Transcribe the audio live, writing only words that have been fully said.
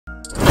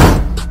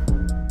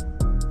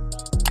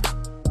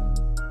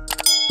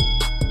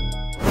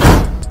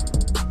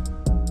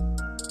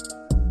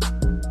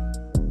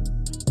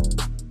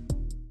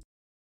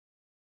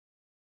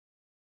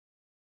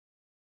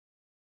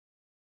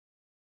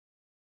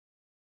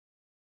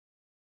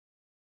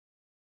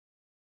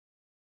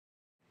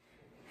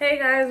Hey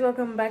guys,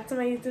 welcome back to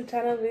my YouTube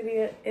channel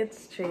video.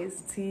 It's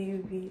Trace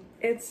TV.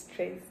 It's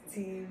Trace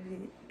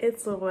TV.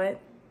 It's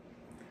what?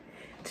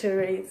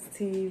 Trace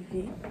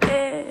TV.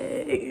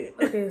 Hey!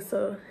 Okay,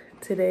 so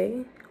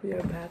today we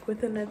are back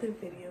with another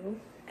video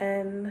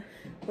and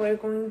we're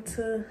going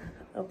to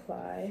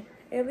apply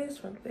a lace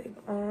front wig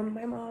on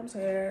my mom's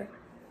hair.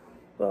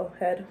 Well,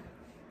 head.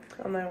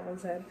 On my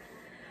mom's head.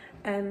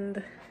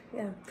 And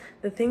yeah,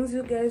 the things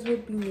you guys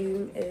would be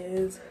needing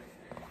is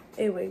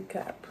a wig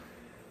cap.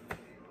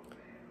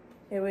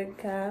 A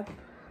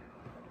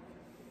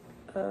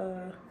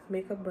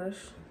makeup brush,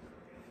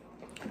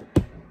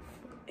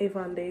 a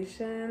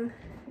foundation,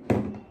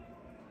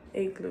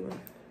 a glue.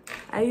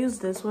 I use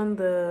this one,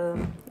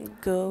 the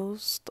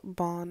Ghost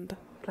Bond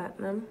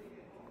Platinum.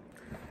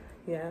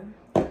 Yeah.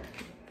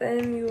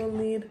 Then you will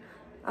need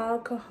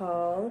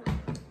alcohol.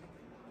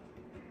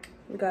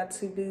 Got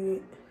to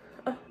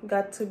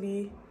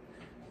be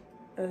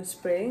a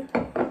spray.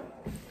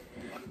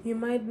 You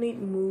might need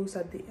mousse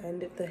at the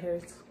end if the hair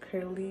is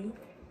curly.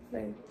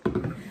 Right.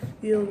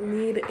 You'll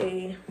need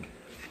a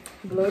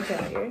blow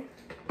dryer.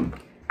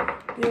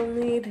 You'll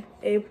need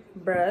a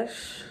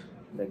brush,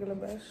 regular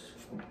brush.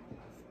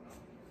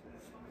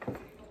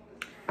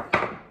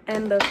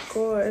 And of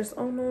course,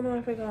 oh no,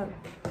 I forgot.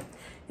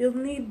 You'll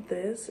need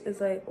this,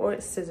 or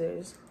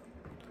scissors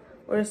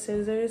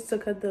to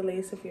cut the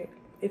lace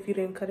if you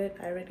didn't cut it.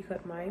 I already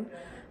cut mine.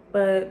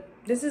 But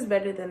this is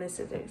better than a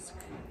scissors.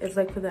 It's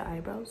like for the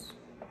eyebrows.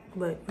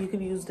 But you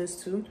could use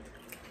this too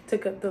to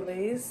cut the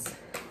lace.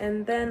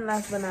 And then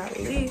last but not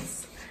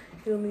least,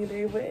 you'll need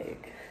a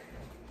wig.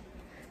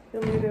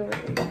 And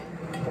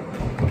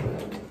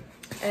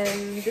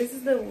this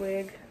is the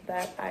wig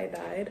that I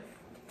dyed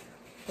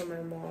for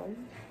my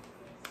mom.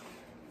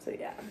 So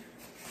yeah.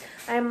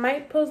 I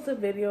might post the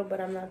video, but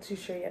I'm not too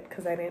sure yet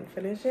because I didn't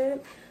finish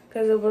it.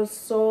 Because it was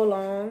so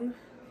long.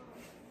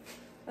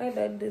 I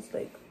dyed this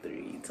like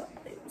 3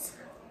 times.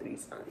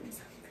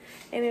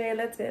 Anyway,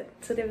 let's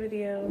get to the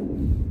video.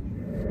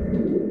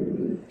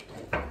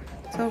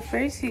 So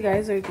first, you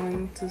guys are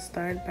going to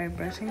start by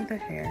brushing the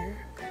hair,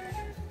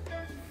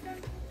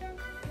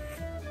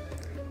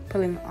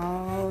 pulling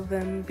all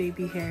them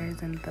baby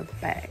hairs in the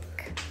back.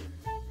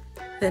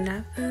 Then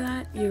after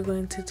that, you're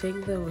going to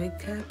take the wig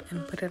cap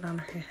and put it on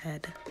her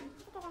head.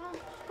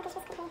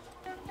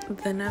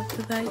 Then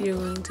after that, you're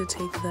going to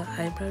take the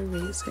eyebrow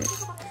razor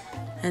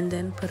and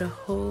then put a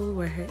hole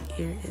where her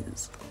ear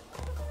is.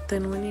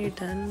 Then when you're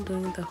done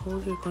doing the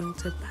hole, you're going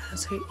to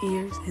pass her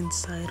ears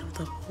inside of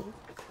the hole.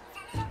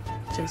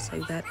 Just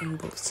like that in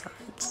both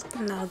sides.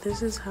 Now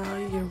this is how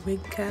your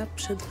wig cap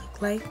should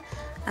look like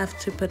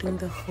after putting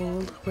the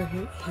hole where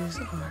her ears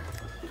are.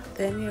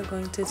 Then you're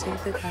going to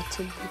take the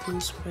Got2b glue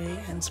spray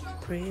and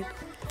spray it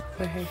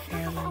where her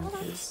hairline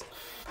is.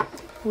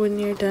 When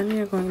you're done,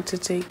 you're going to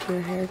take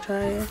your hair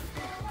dryer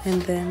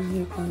and then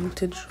you're going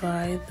to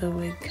dry the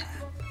wig cap.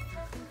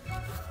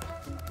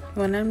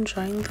 When I'm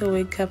drying the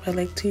wig cap, I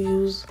like to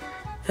use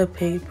a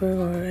paper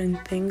or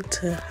anything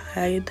to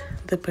hide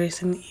the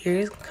person's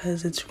ears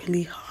because it's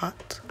really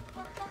hot.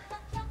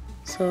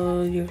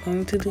 So you're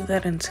going to do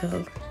that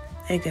until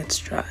it gets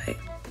dry.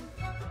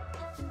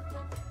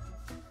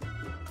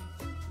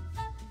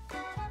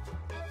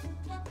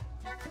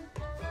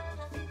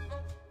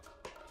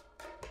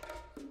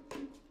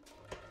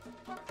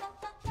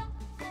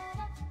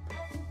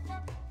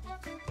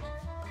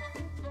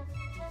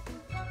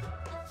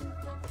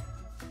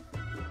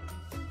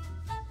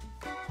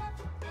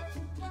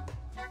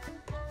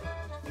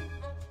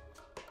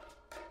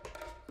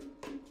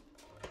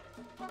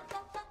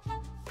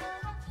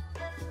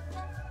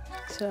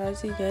 So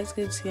as you guys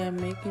can see, I'm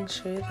making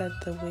sure that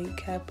the wig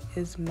cap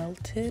is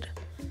melted.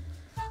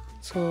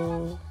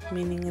 So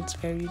meaning it's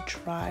very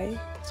dry.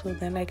 So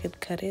then I could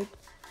cut it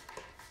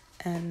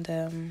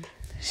and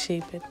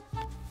shape it.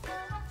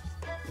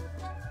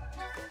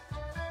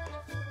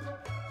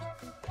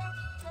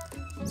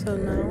 So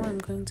now I'm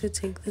going to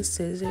take the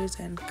scissors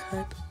and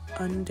cut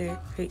under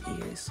her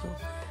ears. So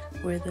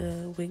where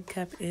the wig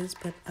cap is,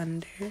 but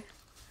under.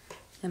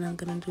 And I'm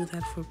going to do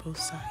that for both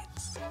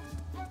sides.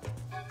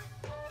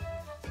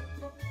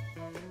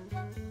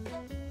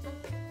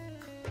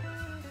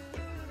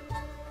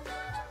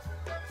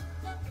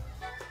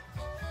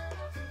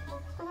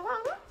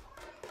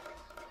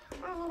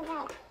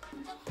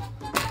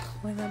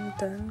 When I'm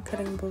done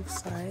cutting both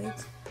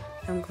sides,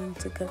 I'm going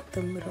to cut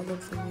the middle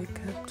of the wig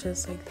cap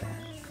just like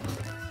that.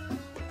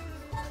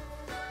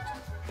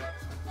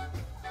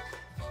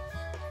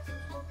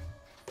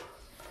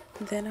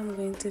 Then I'm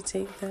going to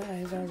take the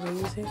eyebrow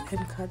razor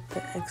and cut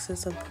the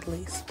excess of the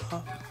lace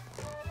off.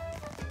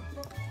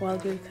 While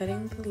you're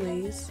cutting the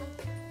lace,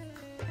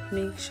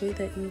 make sure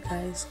that you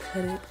guys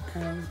cut it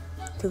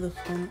to the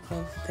form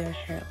of their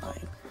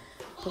hairline.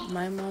 But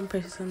my mom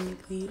personally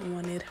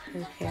wanted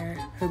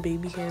her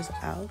baby hairs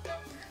out,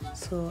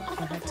 so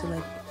I had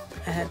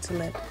to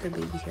let her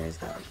baby hairs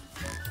out.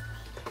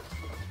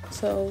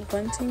 So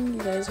one thing you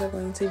guys are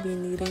going to be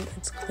needing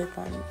is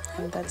clip-on,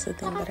 and that's the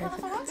thing that I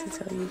forgot to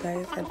tell you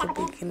guys at the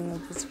beginning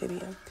of this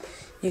video.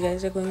 You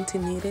guys are going to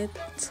need it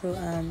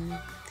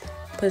to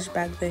push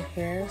back the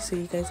hair so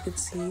you guys could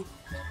see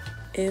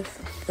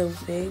if the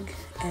wig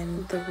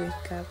and the wig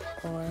cap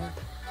are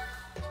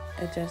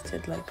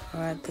adjusted, like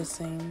are at the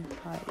same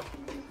height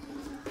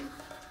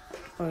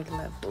or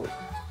level,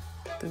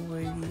 the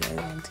word you guys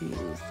want to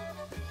use.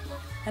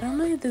 I don't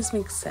know if this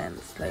makes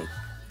sense, like,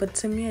 but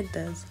to me it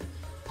does.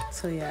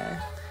 So yeah,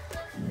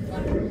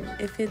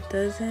 if it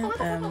doesn't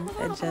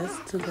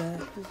adjust to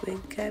the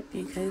wig cap,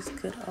 you guys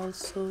could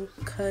also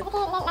cut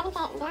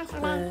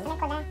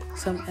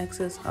some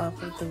excess off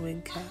of the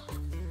wig cap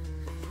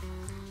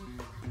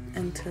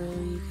until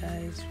you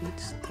guys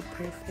reach the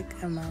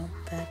perfect amount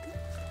that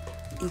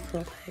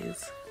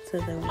equalizes to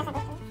the wig.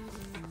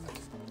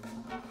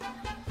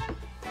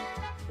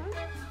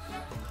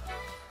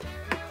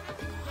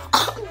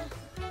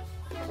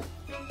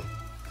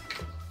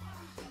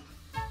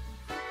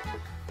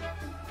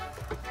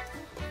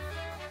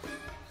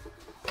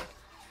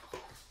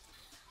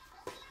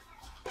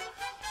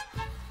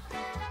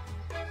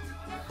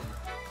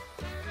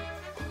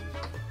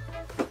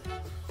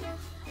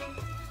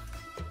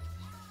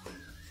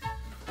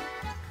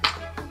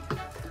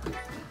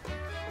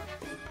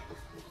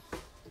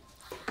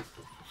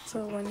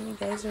 So when you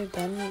guys are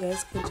done, you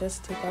guys could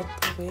just take out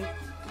the wig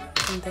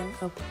and then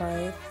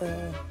apply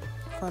the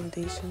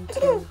foundation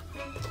to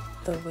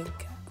the wig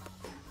cap.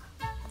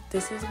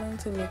 This is going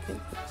to make it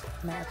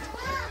look natural.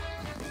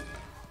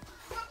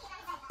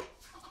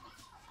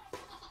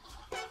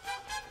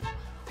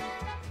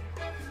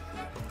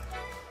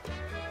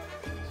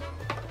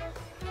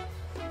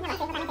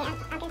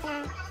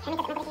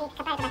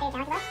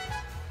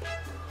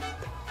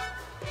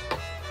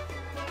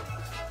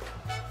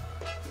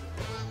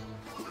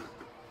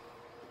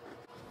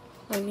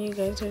 When you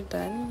guys are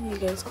done, you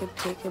guys could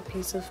take a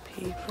piece of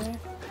paper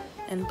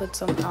and put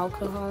some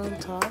alcohol on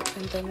top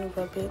and then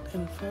rub it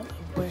in front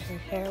of where her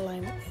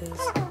hairline is.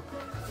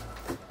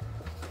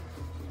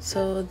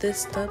 So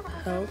this step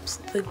helps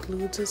the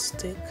glue to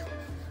stick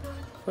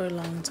for a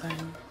long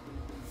time.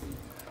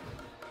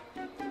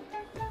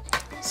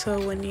 So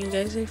when you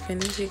guys are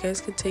finished, you guys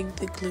could take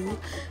the glue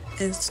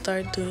and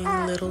start doing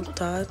little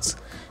dots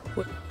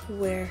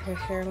where her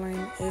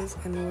hairline is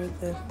and where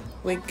the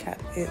wig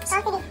cap is.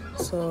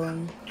 So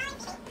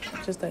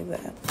just like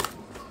that.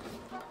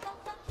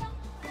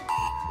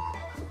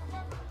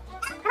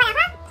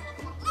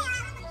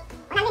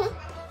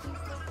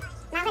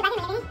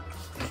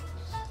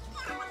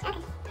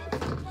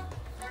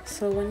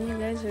 So when you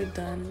guys are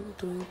done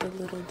doing the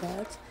little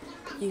dots,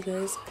 you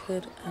guys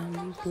could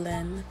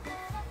blend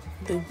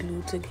the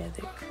glue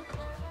together.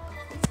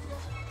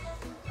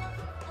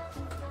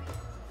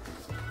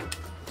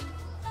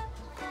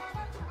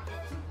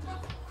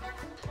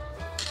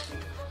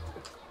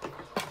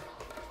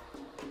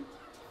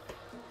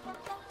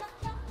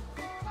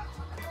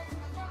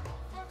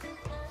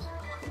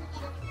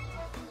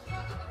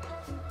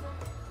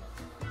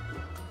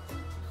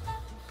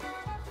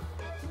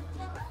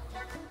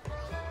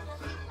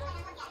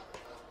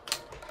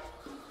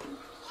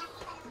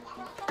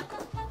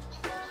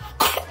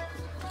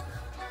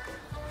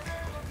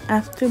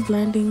 After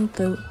blending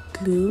the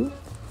glue,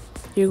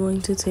 you're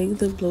going to take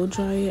the blow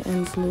dryer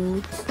and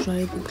blow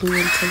dry the glue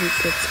until it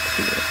gets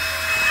clear.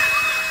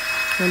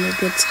 When it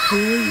gets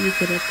clear, you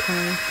could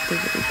apply the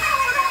wig.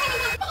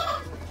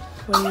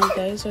 When you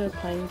guys are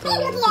applying the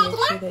wig,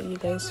 make sure that you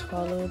guys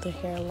follow the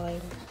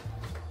hairline.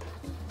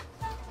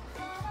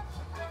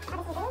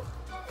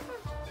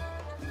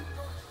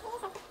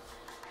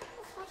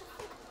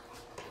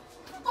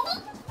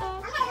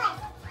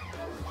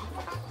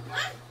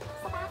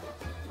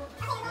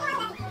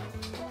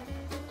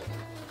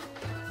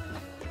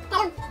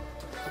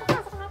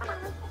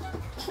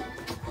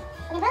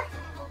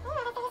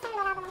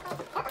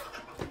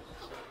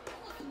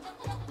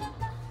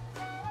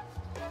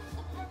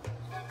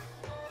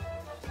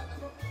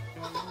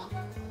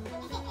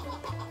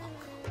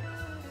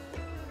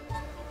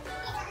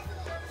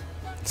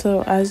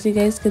 So as you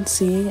guys can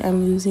see,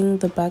 I'm using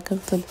the back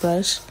of the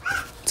brush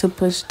to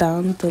push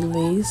down the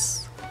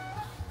lace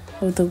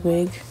of the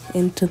wig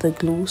into the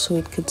glue so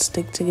it could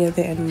stick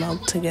together and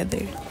melt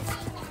together.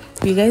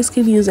 You guys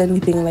could use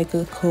anything like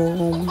a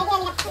comb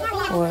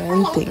or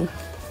anything.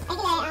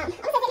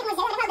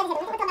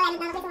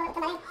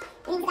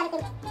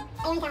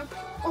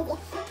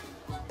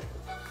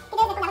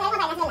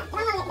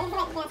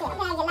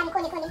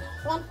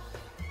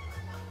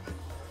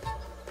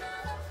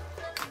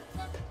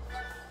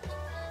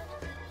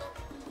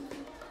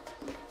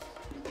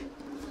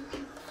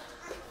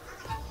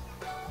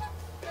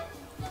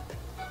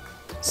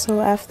 So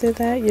after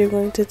that, you're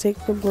going to take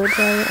the blow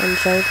dryer and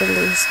dry the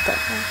lace down.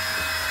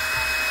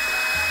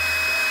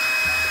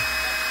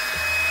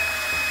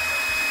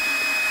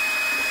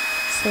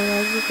 So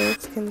as you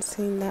guys can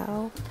see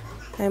now,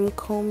 I'm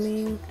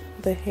combing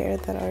the hair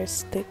that are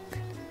stick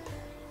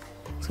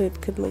so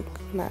it could look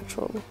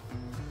natural.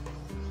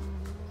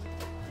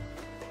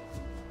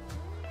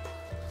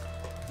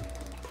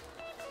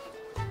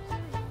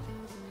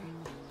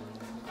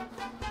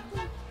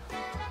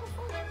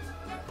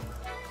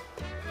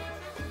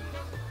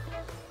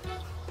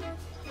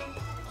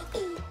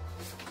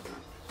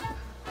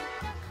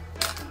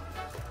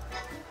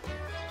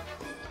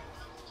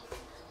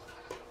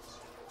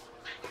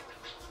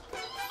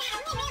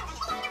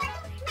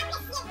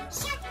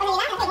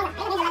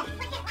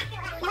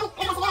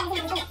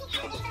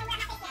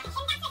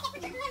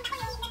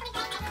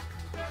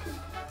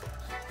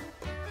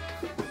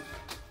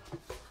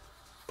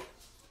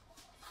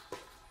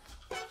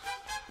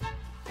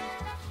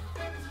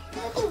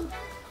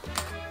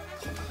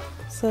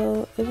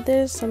 So if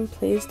there's some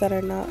places that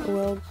are not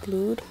well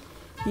glued,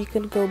 you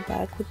can go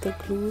back with the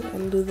glue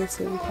and do the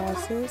same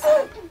process.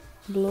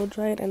 Blow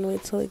dry it and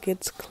wait till it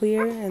gets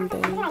clear and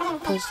then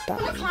push down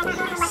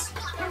the lace.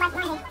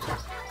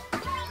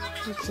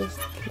 Just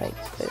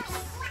like this.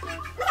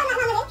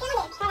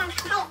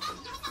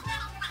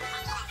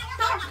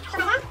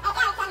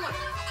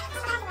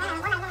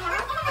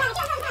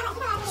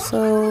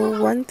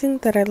 So one thing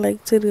that I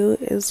like to do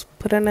is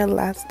put an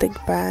elastic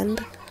band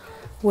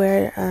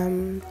where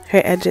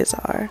her edges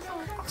are,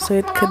 so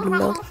it could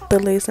melt the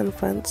lace in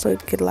front so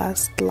it could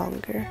last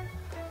longer.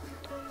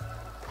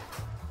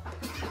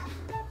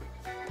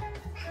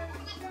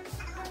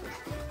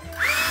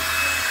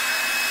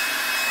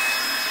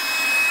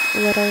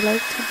 What I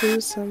like to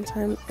do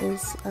sometimes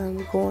is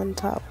go on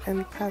top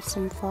and pat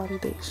some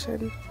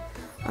foundation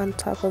on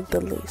top of the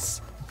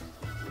lace.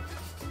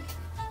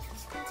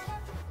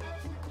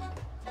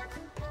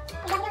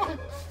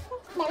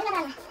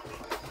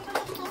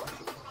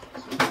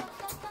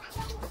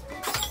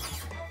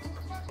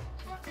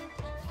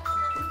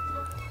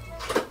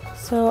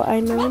 So I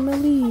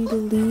normally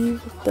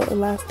leave the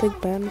elastic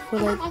band for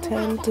like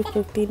 10 to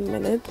 15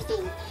 minutes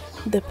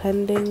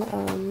depending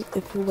on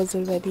if it was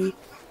already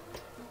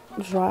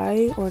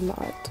dry or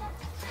not.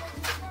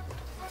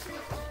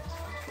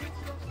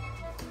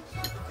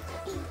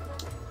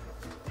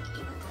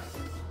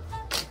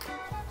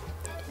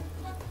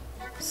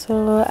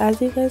 So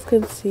as you guys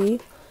can see,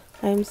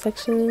 I'm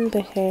sectioning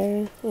the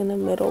hair in the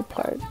middle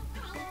part.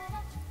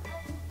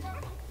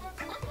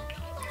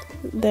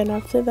 Then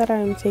after that,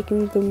 I'm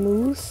taking the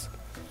mousse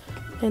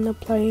and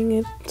applying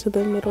it to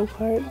the middle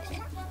part.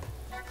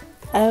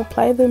 I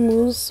apply the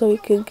mousse so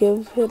it could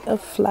give it a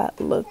flat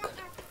look.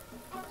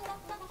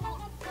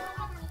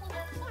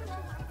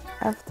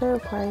 After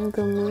applying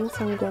the mousse,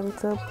 I'm going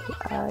to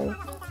apply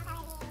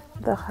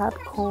the hot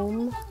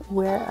comb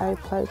where I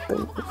applied the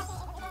mousse.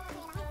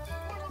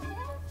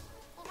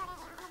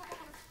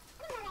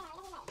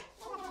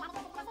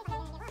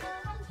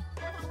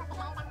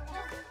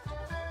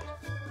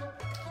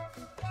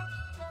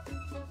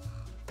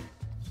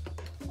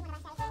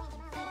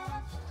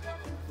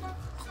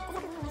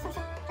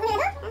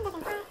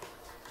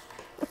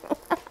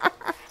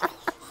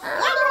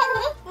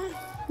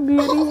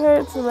 Beauty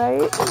hurts,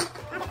 right?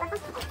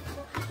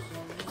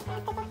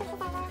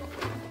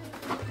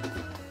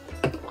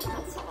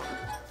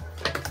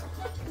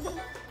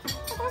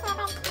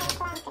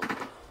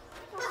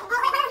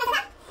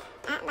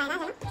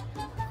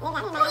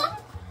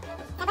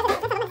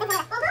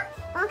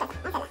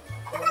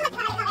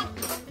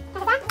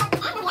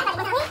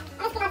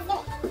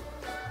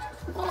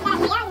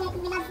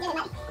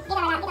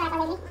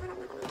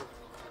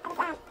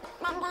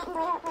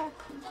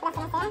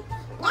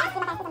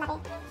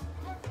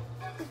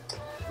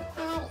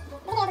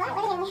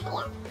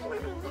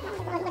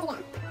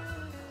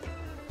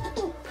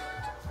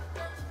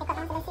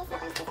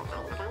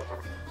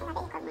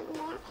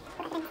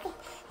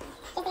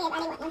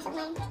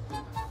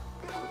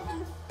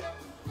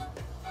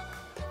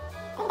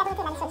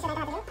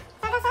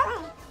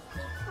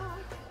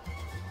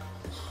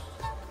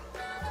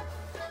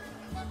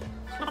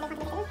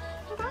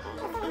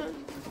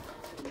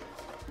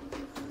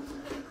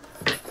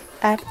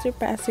 After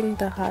passing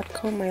the hot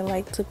comb, I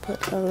like to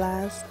put a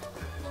last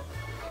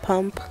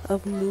pump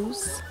of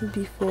mousse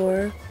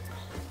before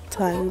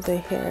tying the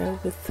hair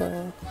with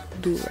a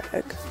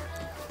do-rag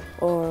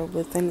or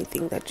with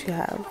anything that you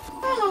have.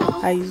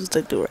 I use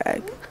the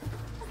do-rag.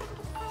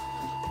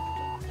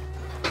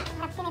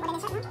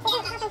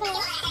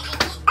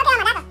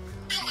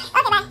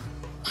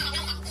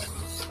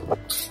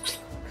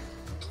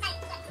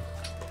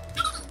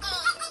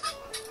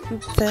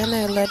 Then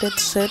I let it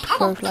sit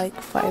for like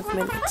 5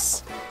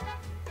 minutes.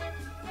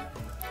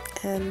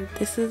 And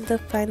this is the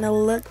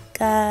final look,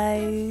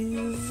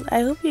 guys.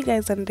 I hope you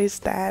guys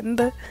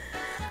understand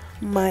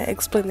my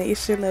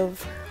explanation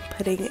of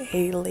putting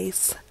a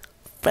lace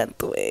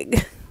front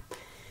wig.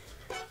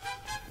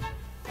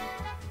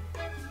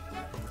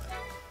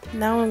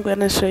 Now I'm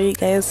gonna show you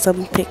guys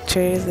some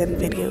pictures and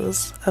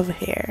videos of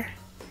hair.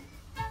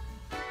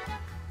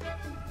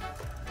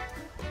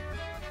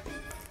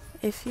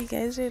 If you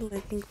guys are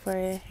looking for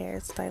a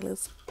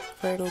hairstylist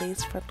for a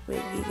lace front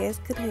wig, you guys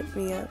could hit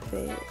me up,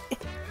 babe.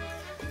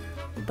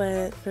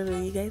 But for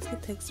me, you guys can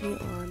text me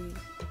on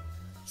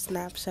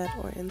Snapchat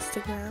or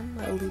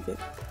Instagram. I'll leave it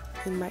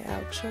in my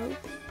outro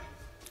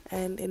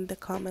and in the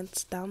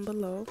comments down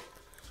below.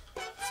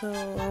 So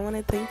I want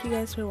to thank you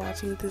guys for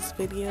watching this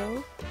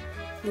video.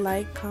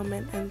 Like,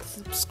 comment, and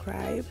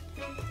subscribe.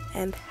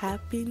 And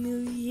Happy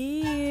New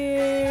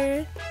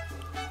Year!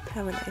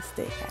 Have a nice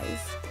day, guys.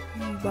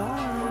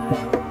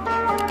 Bye!